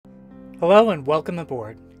Hello and welcome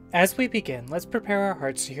aboard. As we begin, let's prepare our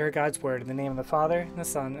hearts to hear God's word in the name of the Father, and the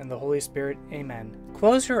Son, and the Holy Spirit. Amen.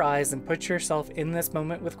 Close your eyes and put yourself in this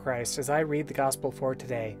moment with Christ as I read the gospel for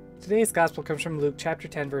today. Today's gospel comes from Luke chapter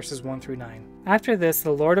 10 verses 1 through 9. After this,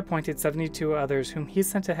 the Lord appointed 72 others whom he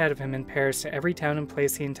sent ahead of him in pairs to every town and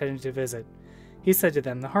place he intended to visit. He said to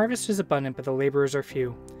them, "The harvest is abundant, but the laborers are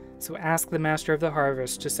few. So ask the master of the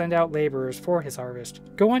harvest to send out laborers for his harvest.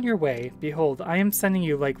 Go on your way. Behold, I am sending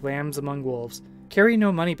you like lambs among wolves. Carry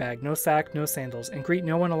no money bag, no sack, no sandals, and greet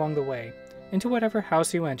no one along the way. Into whatever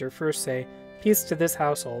house you enter, first say, 'Peace to this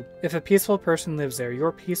household.' If a peaceful person lives there,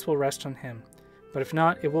 your peace will rest on him. But if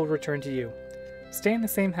not, it will return to you. Stay in the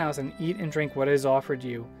same house and eat and drink what is offered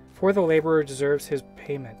you, for the laborer deserves his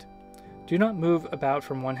payment. Do not move about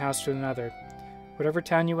from one house to another. Whatever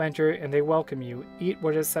town you enter and they welcome you, eat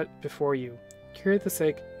what is set before you. Cure the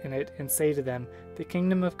sick in it and say to them, 'The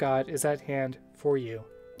kingdom of God is at hand for you.'"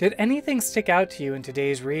 Did anything stick out to you in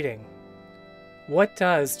today's reading? What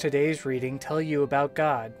does today's reading tell you about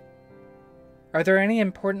God? Are there any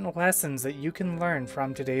important lessons that you can learn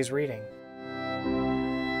from today's reading?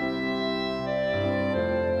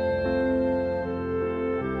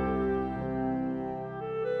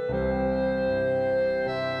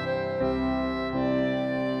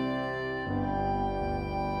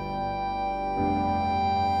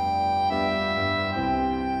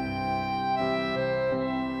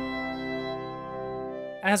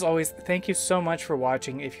 As always, thank you so much for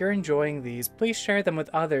watching. If you're enjoying these, please share them with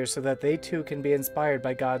others so that they too can be inspired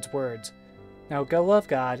by God's words. Now go love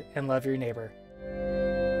God and love your neighbor.